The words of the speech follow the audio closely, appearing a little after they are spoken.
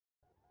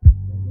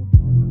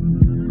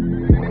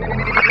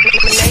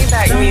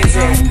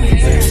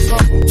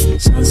music.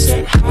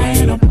 Sunset high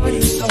and I'm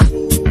body low.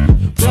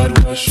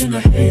 Blood rush in a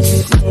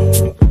hazy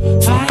glow.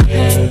 My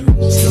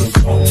hands still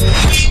cold.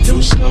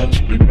 You start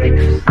to break.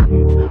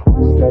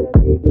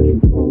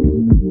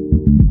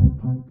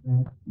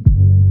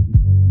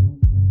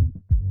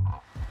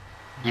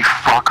 You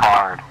fuck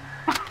hard.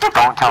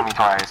 Don't tell me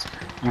twice.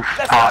 You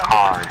fuck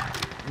hard.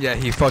 Yeah,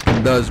 he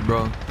fucking does,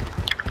 bro.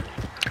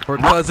 We're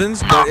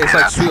cousins, but it's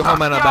like Sweet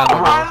Home Alabama,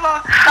 bro.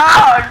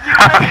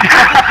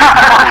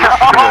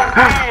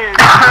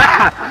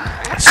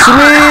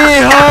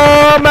 Sweet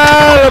Home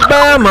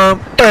Alabama.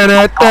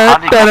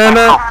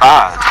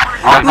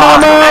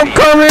 Mama, I'm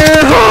coming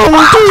home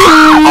to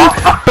you.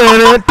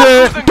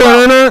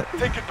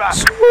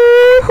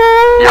 Sweet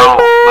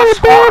Home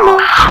Alabama.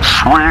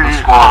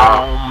 Sweet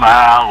Home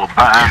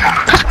Alabama.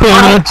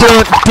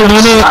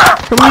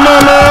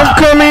 Mama, I'm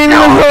coming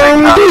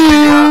home to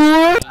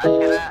you.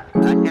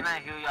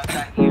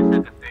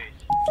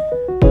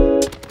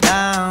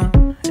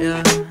 Down,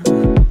 yeah.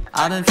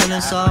 I've been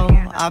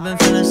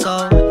feeling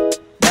so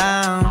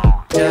down,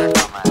 yeah.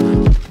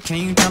 Can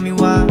you tell me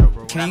why?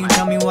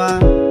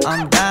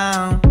 I'm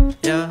down,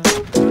 yeah.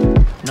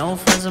 No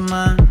friends of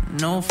mine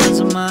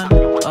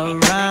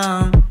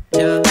around,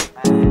 yeah.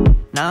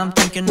 Now I'm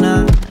thinking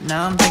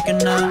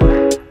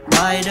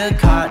might have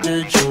caught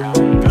the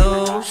June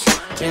blues.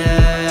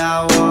 Yeah,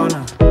 I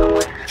wanna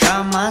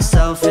drown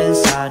myself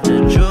inside the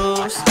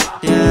juice.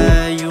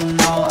 Yeah, you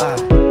know I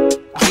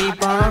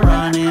keep on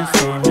running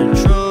from the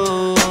truth.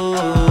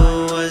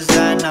 Is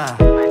that not?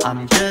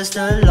 I'm just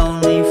a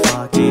lonely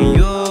fucking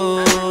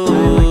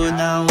you.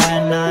 Now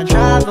when I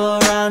drive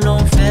around,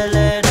 don't feel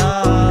it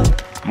all.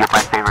 You're my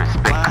favorite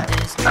speaker.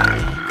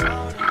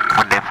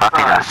 When they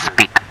fucking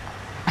speak.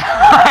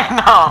 I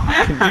know.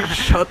 Can you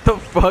shut the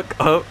fuck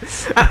up?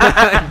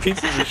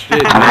 Pieces of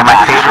shit. I'm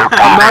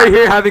I'm out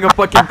here having a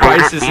fucking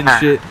crisis and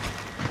shit.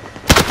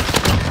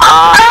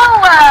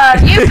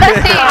 You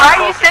pussy! Why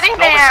are you sitting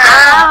there?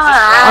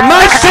 I'm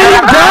not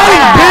sitting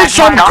down, bitch!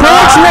 I'm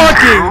crouch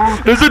walking!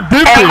 There's a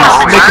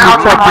difference! Making me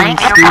fucking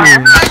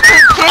scream.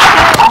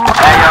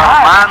 Hey yo,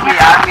 mommy,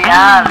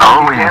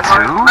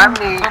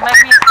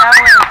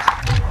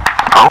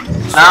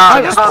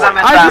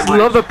 I just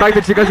love the fact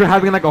that you guys are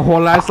having like a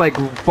whole ass like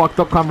fucked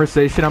up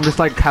conversation. I'm just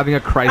like having a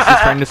crisis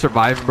trying to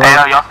survive, bro. Hey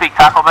yo, y'all speak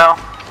Taco Bell?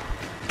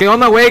 Okay, on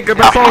the way, get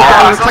my phone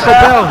call, Taco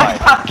Bell.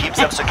 Keeps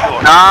them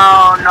secure. No,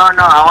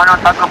 I want no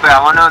Taco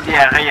Bell, I want no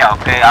diarrhea,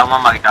 okay? I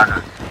want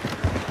McDonald's.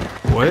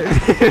 What?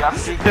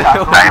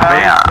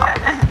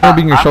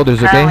 Rubbing your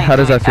shoulders, okay? How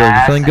does that feel?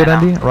 You feeling good,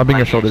 Andy? Rubbing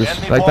your shoulders,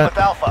 like that?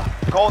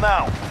 Go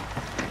now.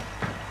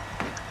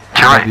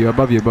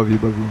 Above you.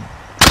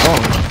 Oh,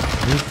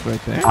 he's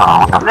right there. I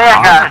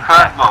got a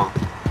crossbow.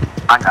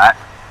 I got.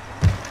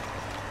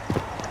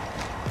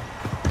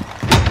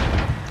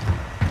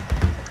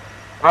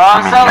 Bro,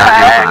 I'm so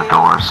happy.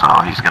 Door, so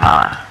he's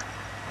gonna.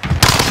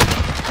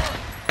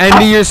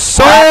 Andy, you're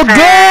so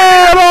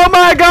good! Oh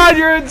my god,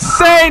 you're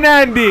insane,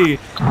 Andy!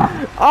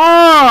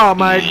 Oh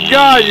my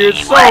god, you're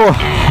so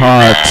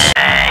hot.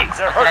 Damn, it's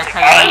a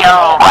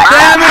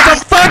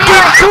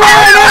fucking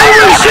clone!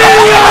 I'm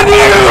shitting on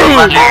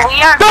you!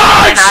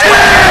 Dog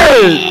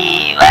shit!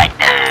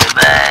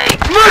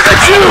 Look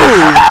at you!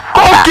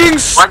 Fucking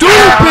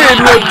stupid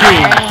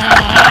looking!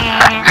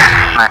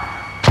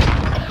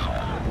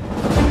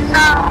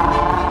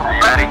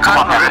 Ready,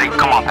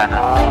 come on, Panda.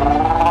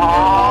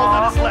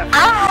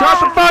 Shut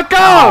the fuck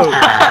up!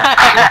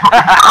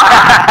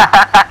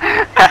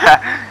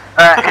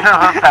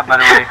 By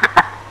the way.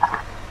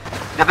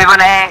 The people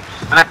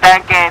gonna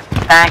tank.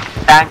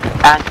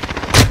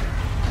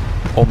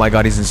 Oh my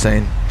god, he's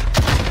insane.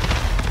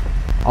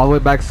 All the way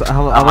back,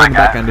 all the way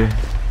back, Andy.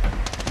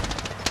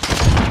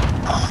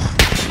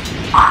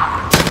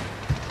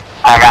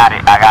 I got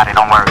it.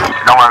 Don't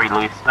worry,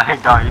 Luis. You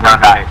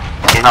don't die.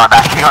 He's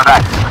gonna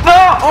die. No!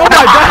 Oh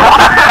my god!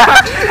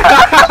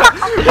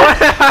 What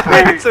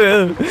happened to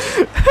him?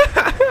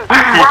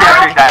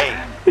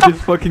 He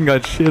just fucking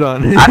got shit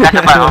on. I got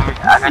you, my homie.